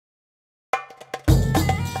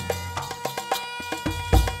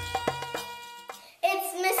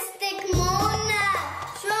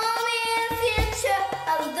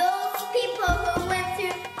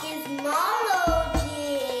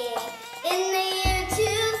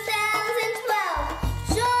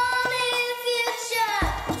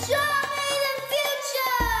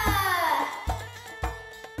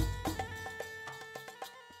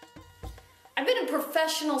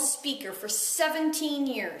speaker for 17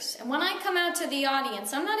 years. And when I come out to the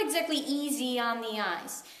audience, I'm not exactly easy on the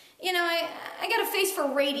eyes. You know, I got a face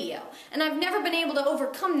for radio, and I've never been able to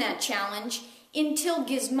overcome that challenge until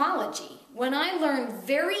Gizmology, when I learned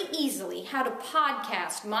very easily how to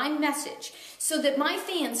podcast my message so that my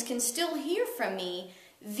fans can still hear from me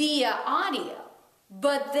via audio,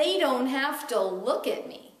 but they don't have to look at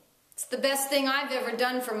me. It's the best thing I've ever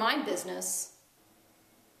done for my business.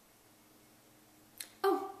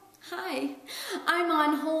 Oh, hi. I'm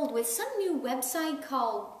on hold with some new website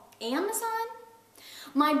called Amazon.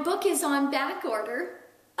 My book is on back order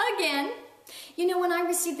again. You know, when I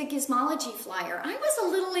received the Gizmology flyer, I was a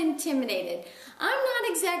little intimidated. I'm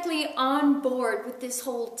not exactly on board with this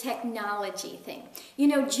whole technology thing. You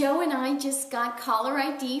know, Joe and I just got caller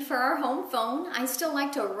ID for our home phone. I still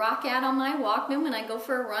like to rock out on my Walkman when I go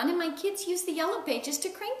for a run, and my kids use the yellow pages to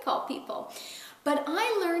crank call people. But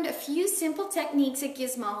I learned a few simple techniques at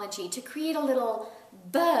Gizmology to create a little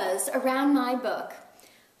buzz around my book.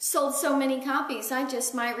 Sold so many copies, I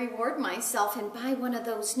just might reward myself and buy one of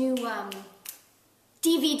those new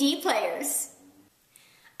DVD players.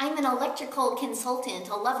 I'm an electrical consultant,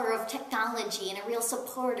 a lover of technology, and a real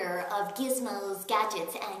supporter of gizmos,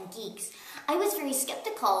 gadgets, and geeks. I was very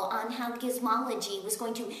skeptical on how Gizmology was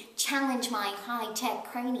going to challenge my high-tech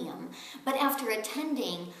cranium, but after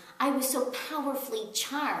attending, I was so powerfully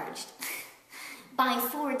charged by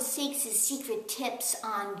Saeks' secret tips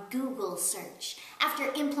on Google search.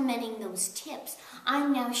 After implementing those tips,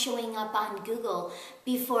 I'm now showing up on Google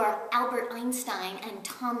before Albert Einstein and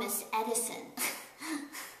Thomas Edison.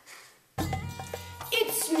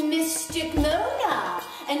 It's Mystic Mona,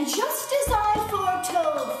 and just as I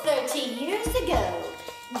foretold 30 years ago,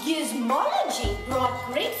 Gizmology brought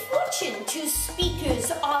great fortune to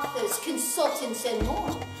speakers, authors, consultants, and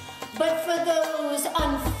more. But for those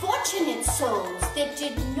unfortunate souls that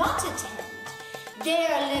did not attend,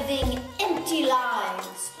 they're living empty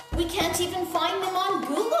lives. We can't even find them on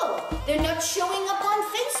Google. They're not showing up on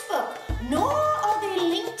Facebook, nor are they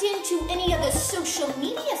linked into any other social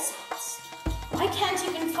media sites. I can't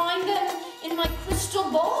even find them in my crystal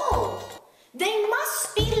ball. They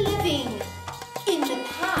must be